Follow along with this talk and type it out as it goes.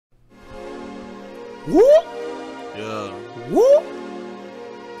Whoop. Yeah. Whoop.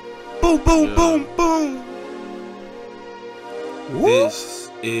 Boom, boom, Yeah. boom, boom. Whoop. This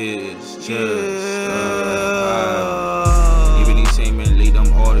is just a hobby. Even these same men lead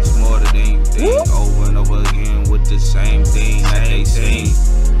them artists smarter than you think. Over and over again with the same thing that they sing.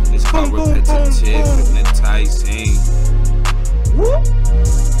 It's called repetitive hypnotizing.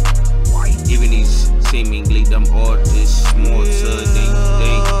 Even these seemingly dumb artists smarter than you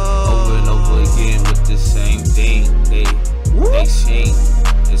think. Over and over again with the same thing they sing.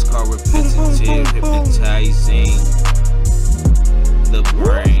 It's called repetitive hypnotizing. The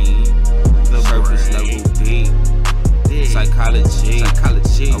brain, the surface level deep. Psychology,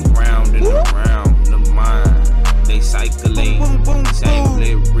 around and around the mind. They cycling, same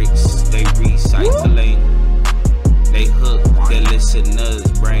lyrics, they recycling. They hook their listeners,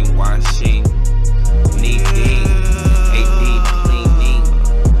 brainwashing, needing, deep cleaning.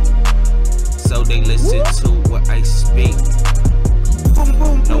 So they listen to what I speak.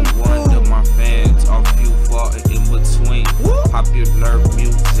 No wonder my fans are few far in between. Popular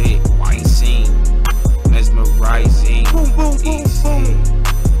music, white scene, mesmerizing, easy.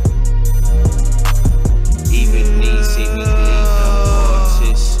 Even these seemingly dumb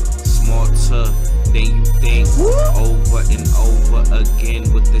artists, smarter than you think. Over and over again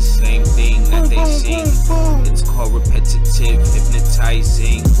with the same thing that they sing. It's called repetitive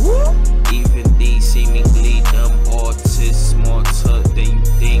hypnotizing. Even these seemingly dumb artists, smarter than you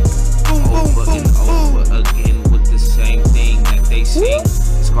think. Over and over again with the same thing that they sing.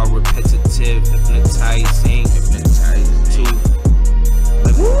 It's called repetitive hypnotizing. To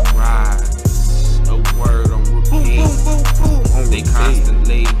memorize a word on repeat. They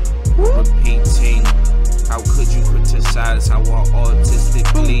constantly repeating. How could you criticize how I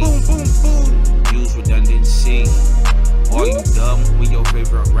artistically use redundancy? Are you dumb when your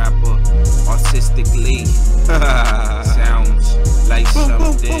favorite rapper artistically sounds like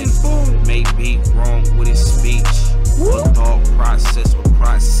something may be wrong with his speech or thought process or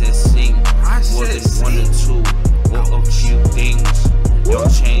processing? More than one or two or a few things.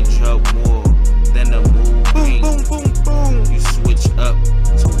 Don't change up more than a movie. You switch up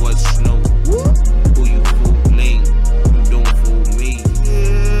to what's new. Who you fooling? You don't fool me.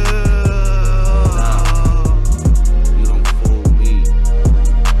 Nah, you don't fool me.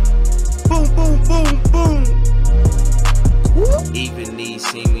 Even these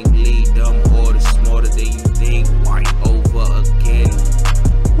seemingly dumb artists smarter than you think. White over again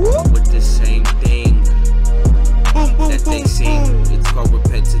with the same thing that they sing. It's called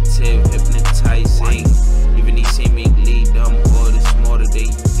repetitive hypnotizing. Even these seemingly dumb artists smarter than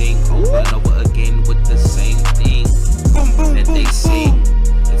you think. Over and over again with the same thing that they sing.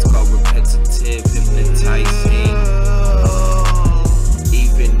 It's called repetitive hypnotizing.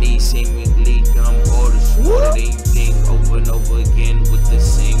 Even these seemingly dumb artists smarter than you think. Over and over again with the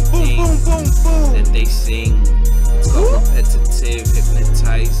same thing that they sing.